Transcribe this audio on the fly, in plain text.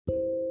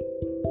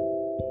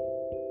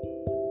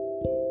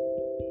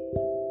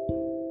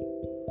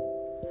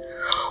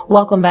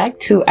Welcome back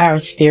to our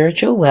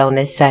spiritual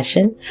wellness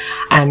session.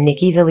 I'm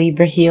Nikki, the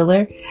Libra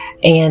healer,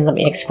 and let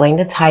me explain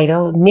the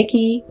title.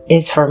 Nikki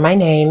is for my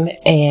name,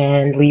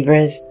 and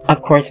Libra is,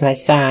 of course, my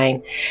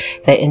sign,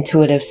 the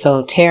Intuitive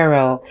Soul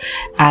Tarot.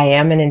 I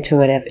am an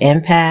intuitive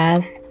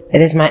empath.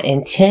 It is my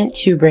intent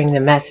to bring the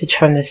message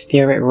from the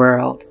spirit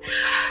world.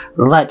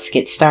 Let's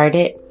get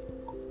started.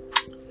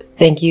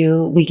 Thank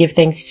you. We give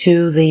thanks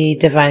to the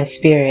divine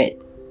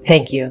spirit.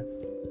 Thank you.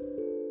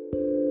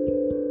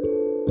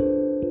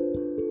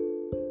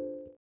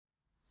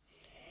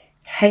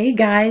 Hey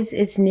guys,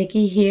 it's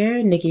Nikki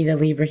here, Nikki the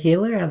Libra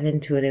healer of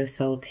Intuitive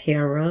Soul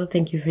Tarot.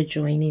 Thank you for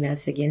joining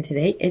us again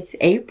today. It's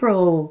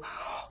April.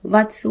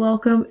 Let's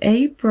welcome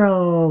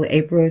April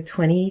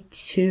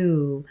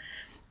 22.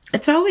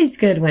 It's always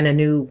good when a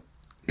new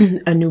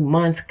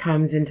month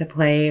comes into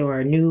play, or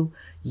a new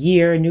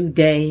year, a new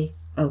day,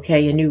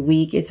 okay, a new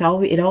week. It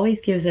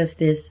always gives us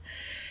this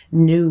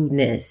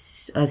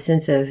newness, a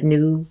sense of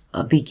new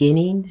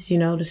beginnings,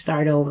 to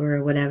start over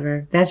or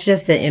whatever. That's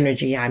just the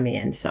energy I'm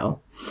in. So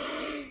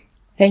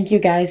thank you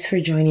guys for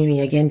joining me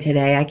again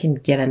today. I can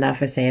get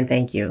enough of saying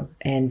thank you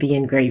and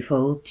being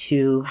grateful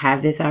to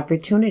have this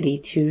opportunity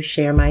to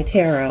share my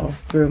tarot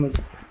through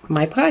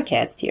my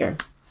podcast here.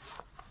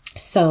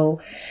 So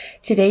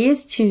today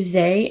is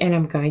Tuesday, and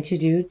I'm going to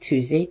do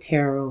Tuesday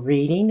tarot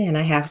reading, and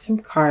I have some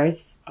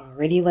cards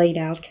already laid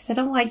out because I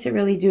don't like to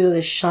really do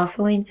the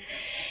shuffling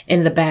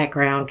in the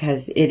background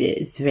because it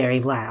is very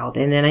loud.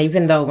 And then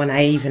even though when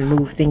I even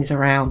move things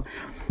around,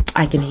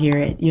 I can hear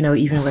it,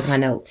 even with my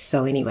notes.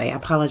 So anyway, I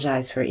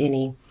apologize for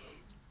any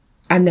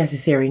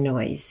unnecessary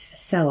noise.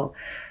 So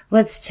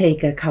let's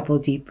take a couple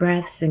deep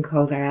breaths and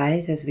close our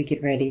eyes as we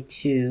get ready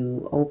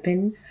to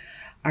open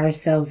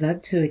ourselves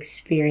up to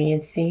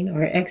experiencing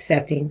or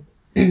accepting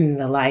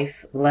the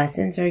life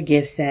lessons or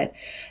gifts that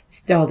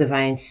still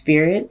Divine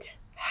Spirit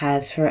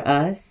has for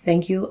us.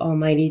 Thank you,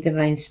 Almighty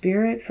Divine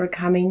Spirit, for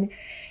coming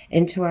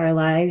into our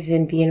lives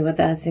and being with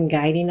us and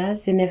guiding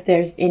us. And if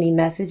there's any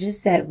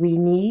messages that we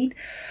need,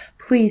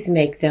 please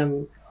make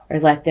them or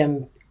let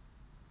them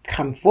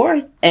come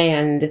forth.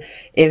 And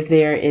if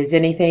there is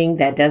anything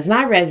that does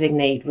not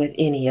resonate with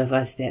any of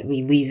us, that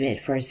we leave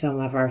it for some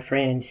of our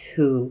friends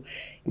who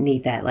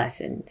need that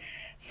lesson.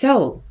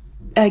 So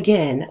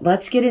again,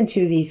 let's get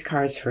into these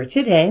cards for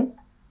today.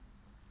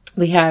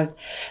 We have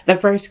the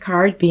first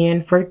card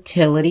being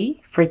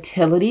Fertility.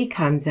 Fertility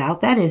comes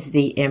out. That is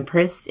the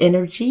Empress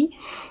Energy,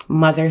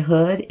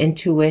 Motherhood,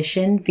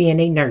 Intuition,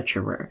 being a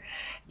nurturer.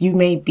 You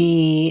may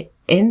be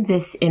in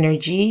this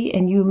energy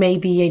and you may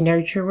be a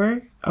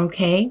nurturer,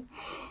 okay?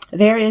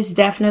 There is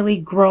definitely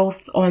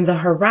growth on the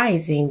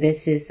horizon.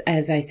 This is,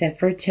 as I said,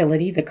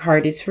 fertility. The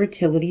card is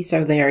fertility,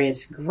 so there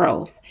is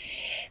growth.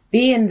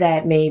 Being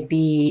that may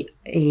be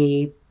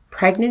a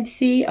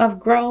pregnancy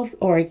of growth,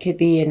 or it could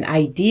be an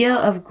idea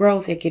of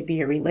growth. It could be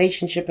a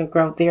relationship of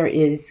growth. There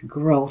is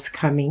growth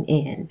coming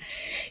in.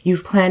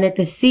 You've planted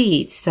the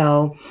seeds,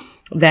 so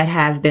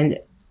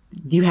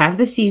you have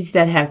the seeds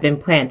that have been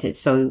planted.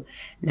 So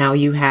now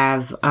you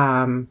have,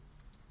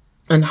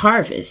 an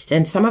harvest.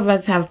 And some of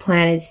us have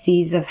planted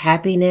seeds of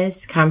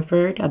happiness,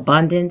 comfort,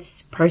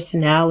 abundance,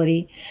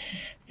 personality,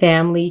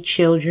 family,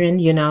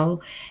 children,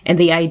 and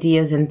the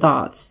ideas and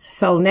thoughts.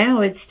 So now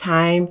it's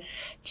time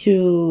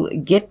to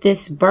get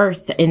this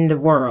birth in the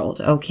world,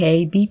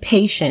 okay? Be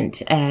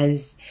patient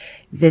as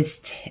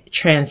this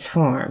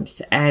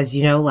transforms. As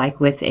like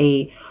with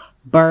a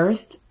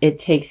birth, it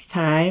takes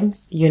time,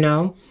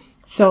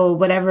 So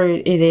whatever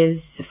it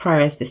is, as far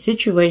as the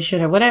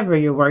situation or whatever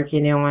you're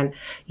working on,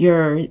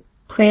 your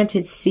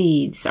planted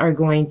seeds are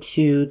going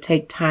to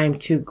take time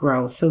to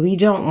grow. So we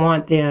don't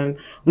want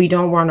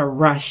to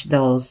rush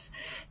those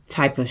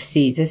type of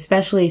seeds,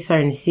 especially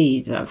certain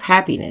seeds of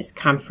happiness,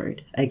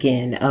 comfort,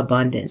 again,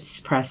 abundance,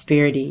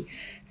 prosperity,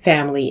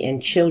 family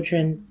and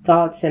children,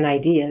 thoughts and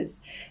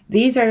ideas.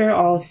 These are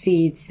all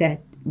seeds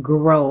that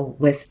grow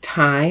with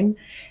time.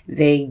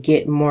 They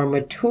get more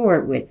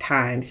mature with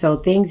time. So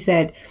things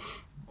that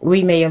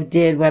we may have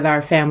did with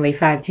our family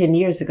 5-10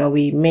 years ago,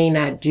 we may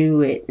not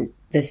do it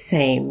the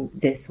same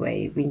this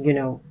way.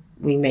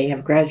 We may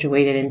have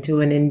graduated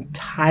into an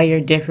entire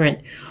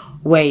different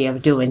way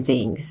of doing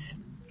things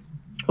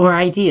or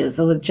ideas,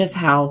 or just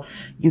how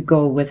you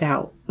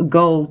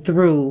go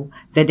through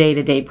the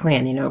day-to-day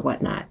planning or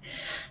whatnot.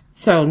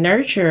 So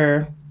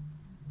nurture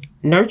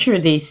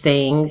these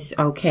things,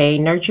 okay?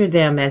 Nurture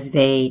them as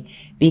they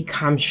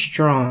become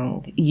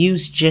strong.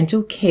 Use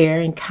gentle care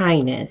and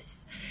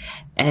kindness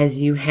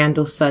as you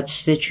handle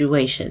such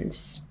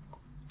situations.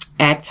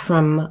 Act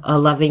from a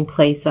loving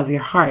place of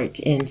your heart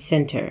and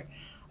center,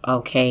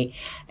 okay?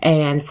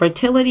 And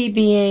fertility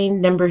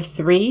being number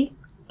 3.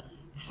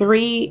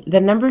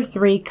 The number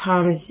 3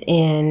 comes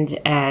in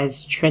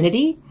as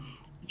Trinity.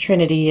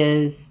 Trinity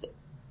is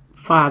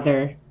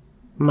Father,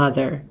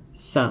 Mother,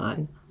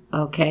 Son,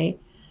 okay?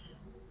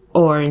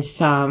 Or in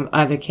some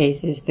other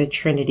cases, the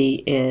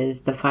Trinity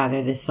is the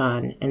Father, the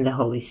Son, and the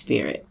Holy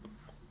Spirit.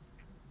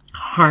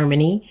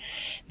 Harmony,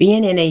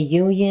 being in a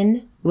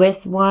union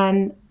with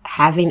one,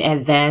 having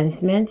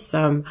advancements,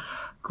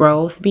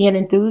 growth, be an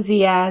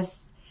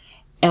enthusiast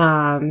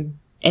in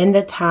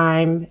the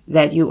time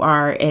that you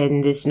are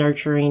in this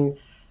nurturing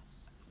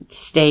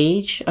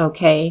stage,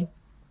 okay?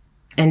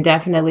 And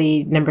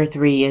definitely number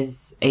 3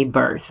 is a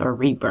birth or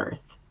rebirth,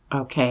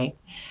 okay?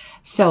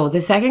 So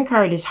the second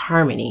card is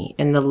harmony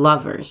and the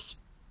lovers,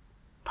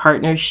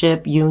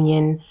 partnership,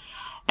 union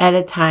at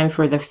a time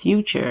for the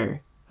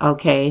future,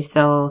 okay?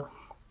 So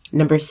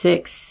number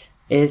 6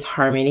 is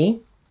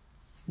harmony.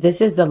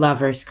 This is the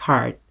lovers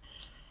card.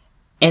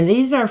 And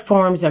these are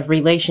forms of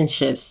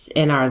relationships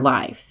in our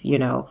life, you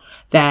know,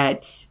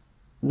 that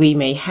we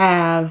may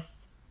have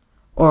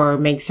or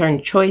make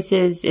certain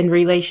choices in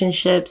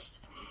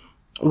relationships.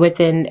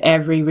 Within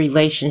every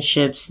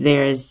relationships,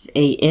 there's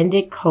a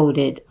ended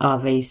coded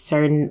of a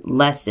certain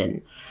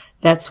lesson.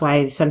 That's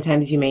why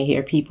sometimes you may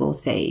hear people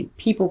say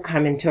people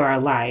come into our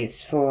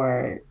lives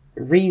for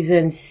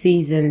reasons,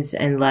 seasons,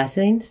 and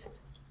lessons.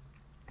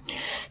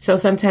 So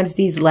sometimes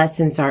these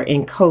lessons are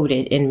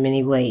encoded in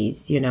many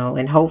ways, you know,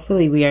 and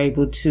hopefully we are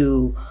able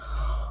to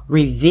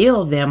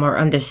reveal them or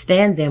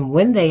understand them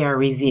when they are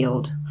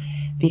revealed.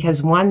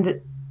 Because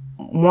one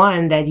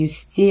that you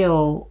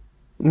still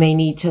may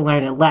need to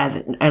learn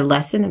a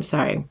lesson.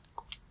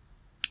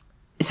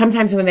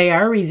 Sometimes when they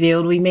are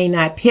revealed, we may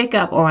not pick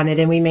up on it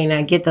and we may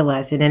not get the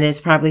lesson, and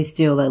it's probably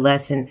still a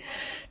lesson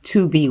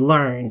to be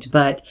learned.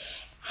 But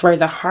for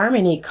the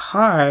harmony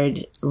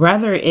card,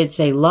 whether it's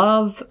a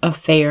love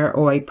affair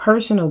or a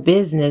personal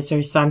business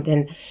or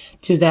something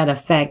to that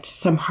effect,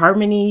 some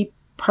harmony,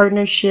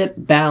 partnership,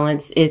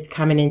 balance is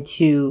coming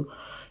into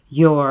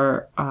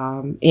your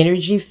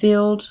energy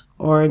field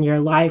or in your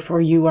life, or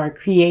you are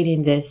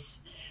creating this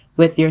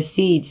with your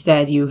seeds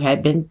that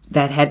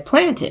had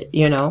planted,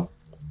 you know.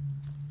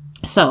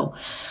 So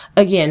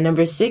again,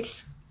 number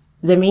 6,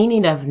 the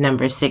meaning of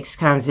number 6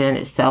 comes in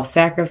as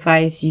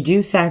self-sacrifice. You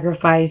do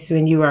sacrifice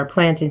when you are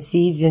planting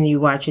seeds and you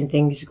watching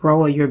things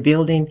grow, or you're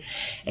building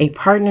a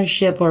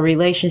partnership or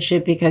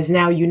relationship, because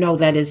now you know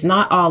that it's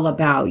not all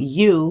about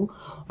you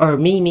or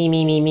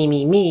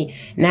me.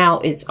 Now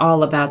it's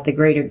all about the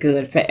greater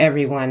good for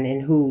everyone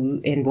and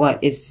who and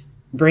what is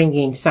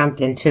bringing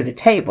something to the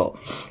table.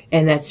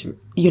 And that's,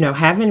 you know,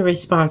 having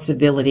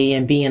responsibility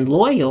and being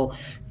loyal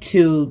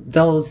to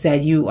those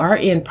that you are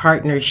in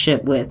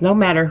partnership with, no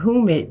matter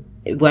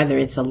whether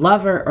it's a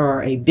lover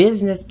or a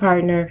business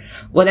partner,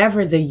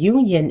 whatever the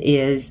union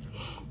is,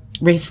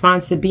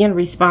 being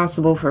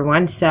responsible for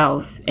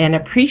oneself and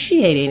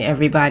appreciating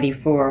everybody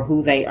for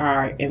who they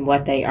are and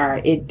what they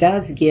are. It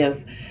does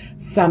give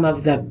some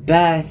of the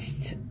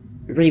best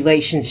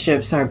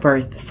relationships are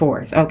birthed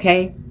forth.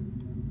 Okay.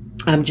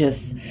 I'm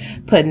just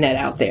putting that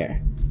out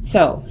there.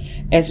 So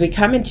as we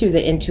come into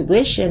the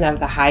intuition of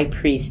the High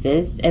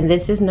Priestess, and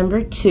this is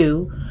number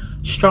 2,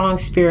 strong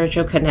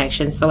spiritual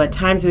connection. So at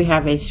times we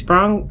have a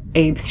strong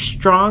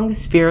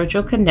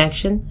spiritual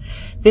connection.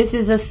 This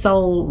is a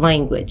soul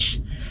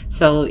language.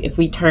 So if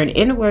we turn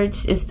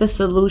inwards, it's the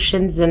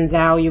solutions and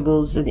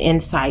valuables and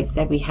insights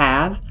that we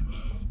have,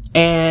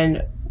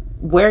 and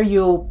where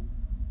you'll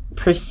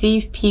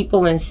perceive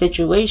people and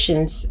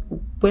situations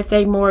with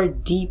a more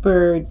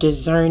deeper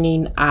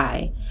discerning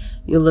eye.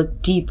 You'll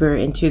look deeper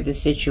into the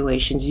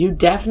situations. You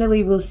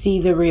definitely will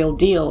see the real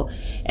deal.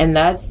 And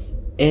that's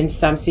in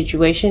some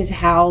situations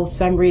how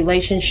some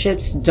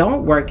relationships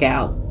don't work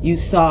out. You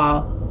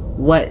saw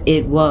what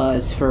it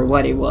was for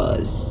what it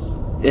was.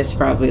 It's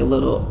probably a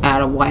little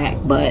out of whack,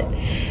 but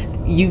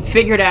you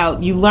figured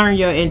out, you learned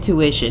your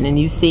intuition and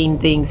you've seen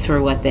things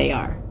for what they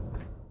are.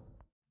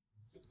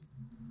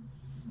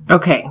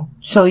 Okay,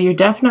 so you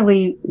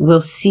definitely will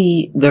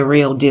see the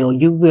real deal.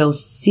 You will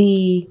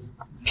see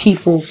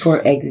people for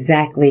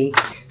exactly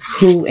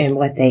who and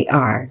what they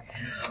are.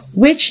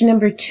 Which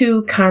number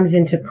 2 comes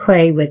into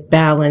play with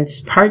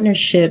balance,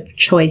 partnership,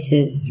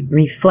 choices,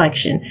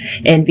 reflection,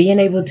 and being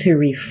able to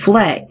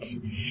reflect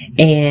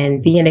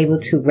and being able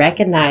to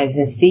recognize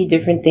and see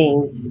different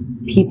things,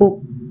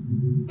 people,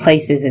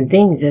 places, and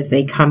things as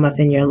they come up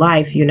in your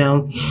life. You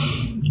know,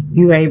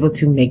 you are able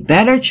to make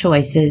better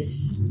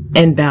choices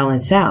and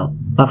balance out,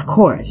 of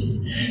course.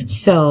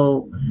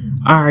 So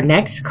our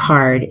next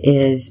card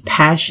is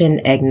passion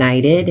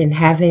ignited, and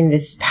having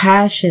this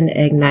passion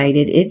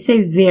ignited,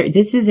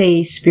 this is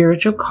a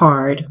spiritual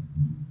card.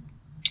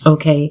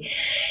 Okay.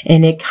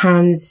 And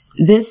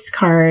this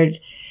card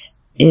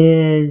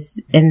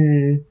is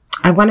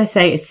I want to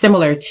say it's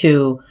similar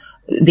to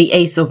the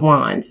Ace of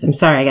Wands. I'm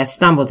sorry, I got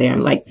stumbled there.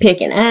 I'm like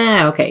picking.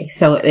 Okay.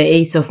 So the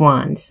Ace of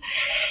Wands.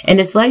 And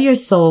it's let your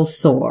soul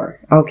soar.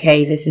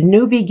 Okay. This is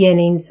new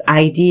beginnings,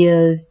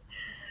 ideas,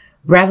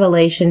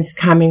 revelations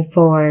coming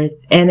forth.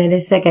 And it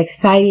is like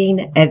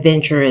exciting,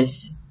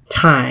 adventurous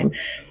time.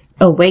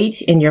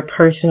 Await in your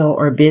personal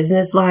or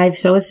business life.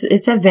 So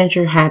it's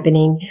adventure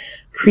happening,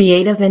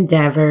 creative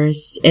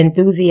endeavors,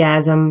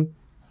 enthusiasm,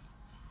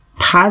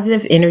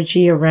 positive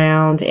energy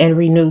around, and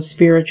renewed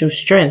spiritual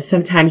strength.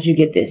 Sometimes you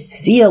get this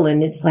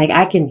feeling, it's like,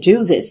 I can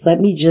do this. Let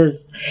me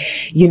just,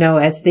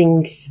 as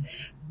things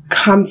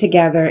come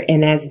together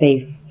and as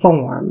they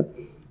form.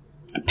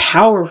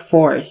 power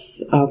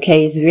force.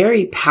 Okay. It's a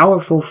very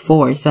powerful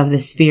force of the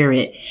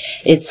spirit.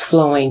 It's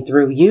flowing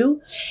through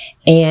you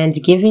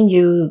and giving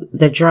you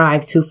the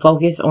drive to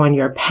focus on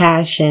your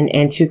passion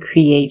and to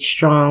create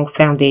strong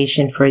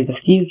foundation for the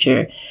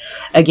future.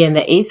 Again,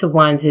 the Ace of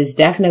Wands is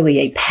definitely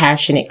a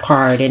passionate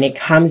card, and it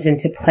comes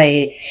into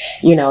play.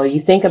 You know, you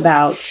think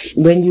about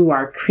when you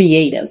are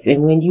creative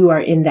and when you are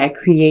in that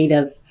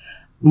creative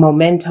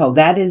momento,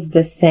 that is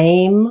the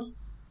same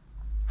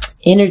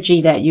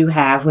energy that you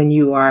have when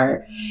you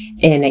are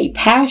in a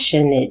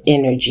passionate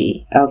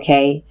energy.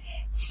 Okay.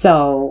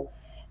 So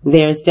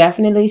there's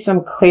definitely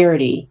some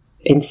clarity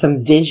and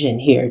some vision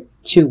here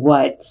to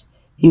what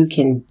you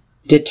can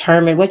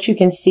determine, what you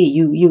can see.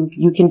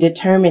 You can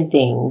determine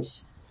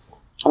things.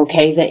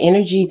 Okay. The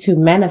energy to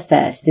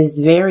manifest is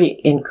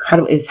very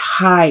incredible, is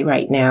high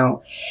right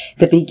now.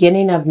 The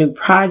beginning of new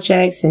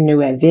projects and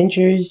new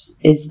adventures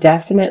is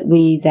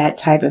definitely that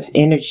type of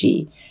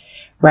energy.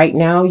 Right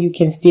now, you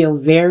can feel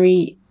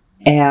very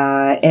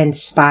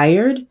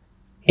inspired,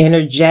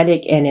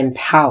 energetic, and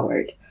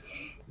empowered.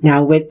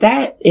 Now, with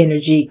that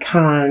energy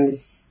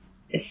comes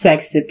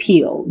sex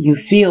appeal. You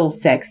feel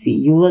sexy.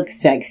 You look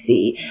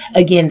sexy.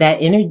 Again,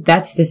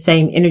 that's the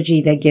same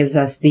energy that gives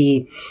us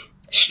the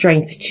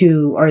strength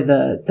to, or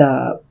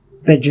the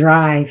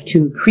drive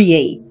to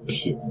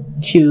create,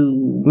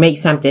 to make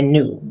something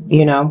new,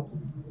 you know?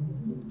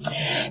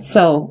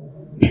 So,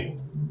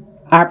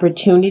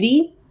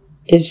 opportunity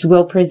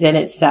will present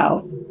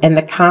itself, and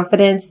the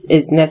confidence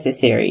is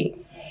necessary.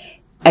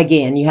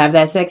 Again, you have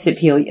that sex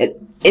appeal.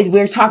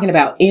 We're talking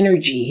about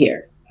energy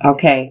here.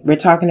 Okay. We're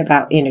talking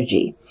about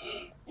energy,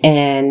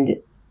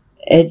 and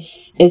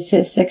it's a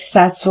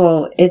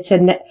successful,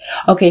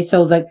 okay.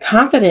 So the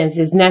confidence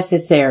is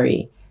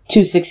necessary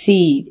to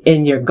succeed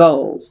in your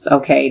goals.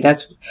 Okay.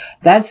 That's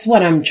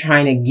what I'm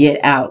trying to get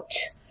out.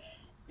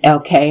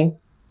 Okay.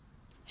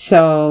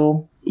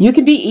 So you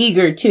can be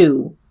eager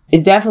too.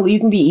 You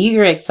can be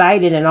eager,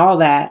 excited, and all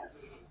that,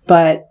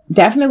 but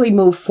definitely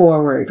move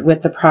forward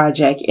with the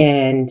project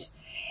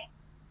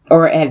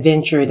or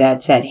adventure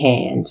that's at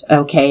hand.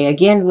 Okay.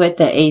 Again, with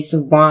the Ace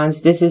of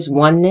Wands, this is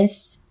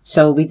oneness.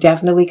 So we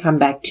definitely come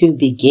back to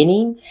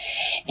beginning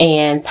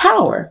and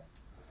power,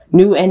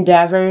 new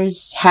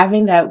endeavors,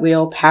 having that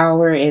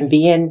willpower and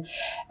being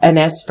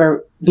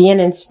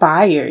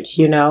inspired,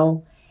 you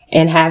know,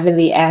 and having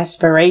the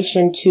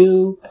aspiration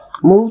to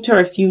move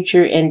toward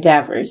future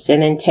endeavors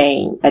and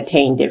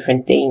attain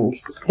different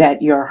things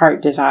that your heart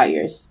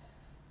desires.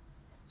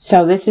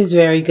 So this is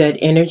very good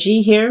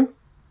energy here.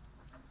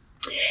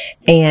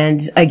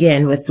 And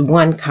again, with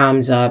one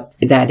comes up,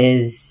 that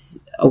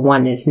is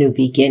oneness, new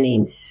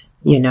beginnings,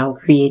 you know,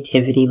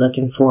 creativity,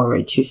 looking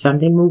forward to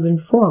something, moving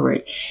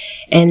forward.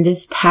 And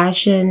this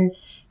passion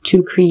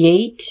to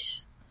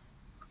create,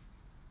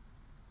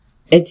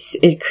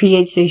 it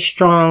creates a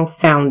strong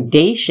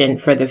foundation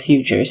for the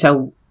future.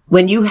 So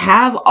when you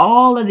have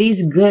all of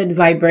these good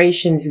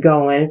vibrations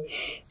going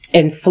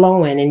and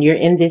flowing, and you're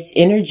in this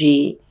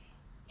energy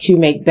to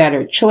make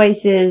better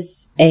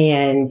choices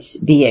and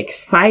be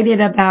excited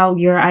about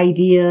your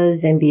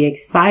ideas and be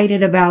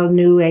excited about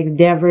new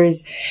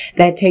endeavors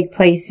that take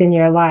place in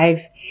your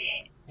life,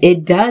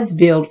 it does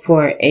build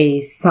for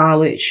a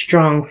solid,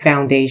 strong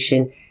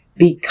foundation,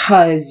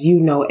 because you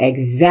know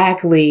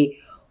exactly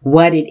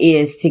what it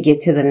is to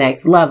get to the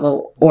next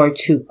level or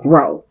to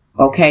grow.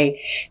 Okay.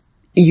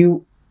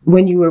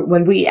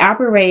 When we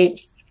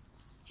operate,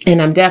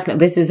 and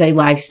this is a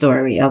life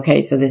story.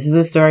 Okay. So this is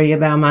a story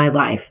about my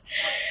life.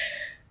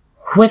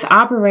 With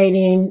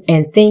operating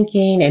and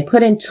thinking and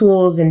putting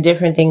tools and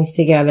different things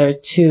together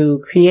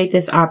to create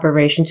this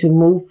operation to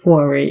move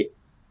forward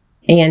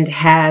and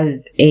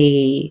have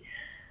a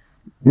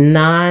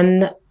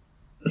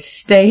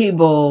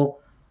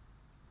non-stable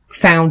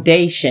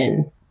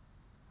foundation,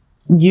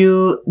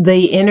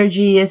 the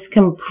energy is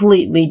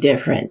completely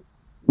different.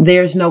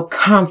 There's no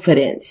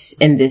confidence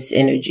in this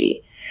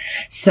energy.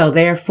 So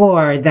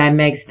therefore, that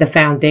makes the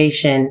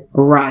foundation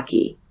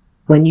rocky.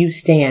 When you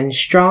stand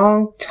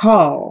strong,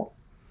 tall,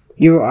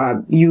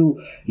 you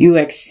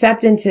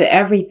accept into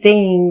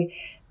everything.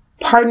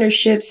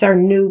 Partnerships are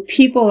new.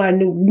 People are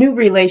new. New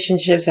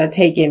relationships are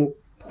taking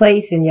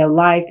place in your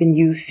life, and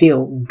you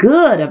feel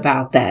good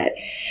about that.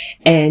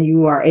 And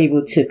you are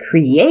able to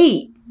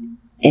create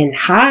in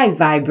high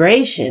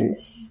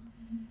vibrations.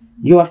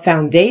 Your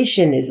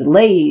foundation is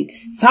laid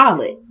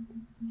solid,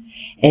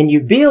 and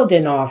you're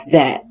building off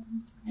that.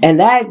 And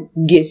that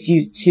gets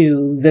you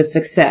to the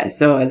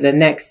success or the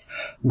next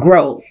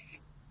growth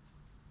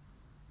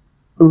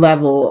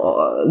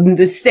level,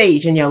 the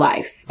stage in your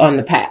life on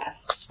the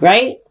path,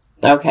 right?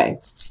 Okay.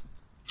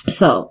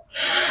 So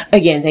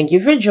again, thank you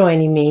for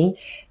joining me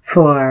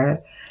for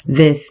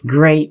this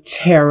great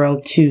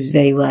Tarot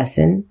Tuesday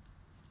lesson.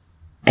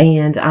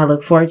 And I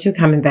look forward to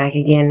coming back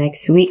again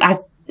next week.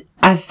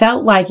 I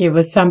felt like it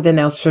was something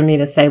else for me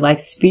to say, like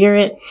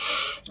Spirit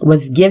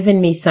was giving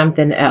me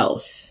something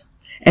else.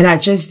 And I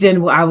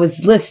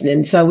was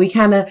listening. So we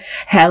kind of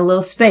had a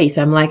little space.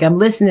 I'm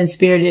listening,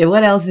 Spirit.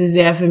 What else is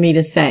there for me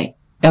to say?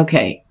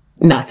 Okay.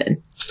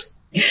 Nothing.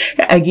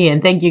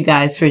 Again, thank you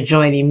guys for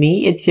joining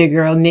me. It's your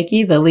girl,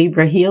 Nikki, the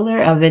Libra healer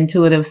of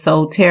Intuitive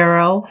Soul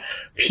Tarot.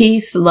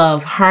 Peace,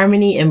 love,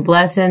 harmony, and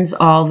blessings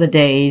all the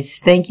days.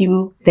 Thank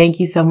you. Thank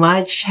you so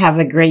much. Have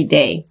a great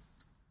day.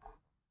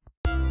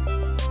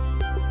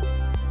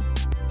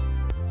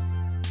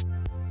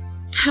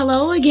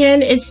 Hello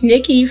again, it's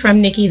Nikki from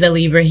Nikki the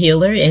Libra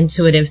Healer,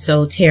 Intuitive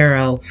Soul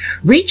Tarot.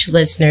 Reach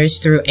listeners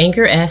through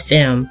Anchor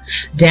FM.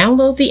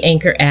 Download the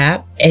Anchor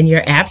app in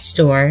your app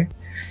store.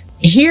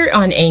 Here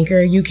on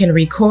Anchor, you can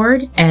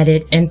record,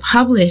 edit, and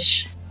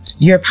publish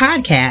your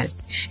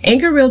podcast.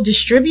 Anchor will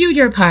distribute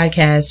your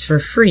podcast for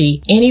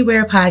free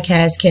anywhere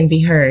podcasts can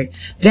be heard.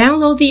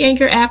 Download the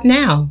Anchor app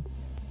now.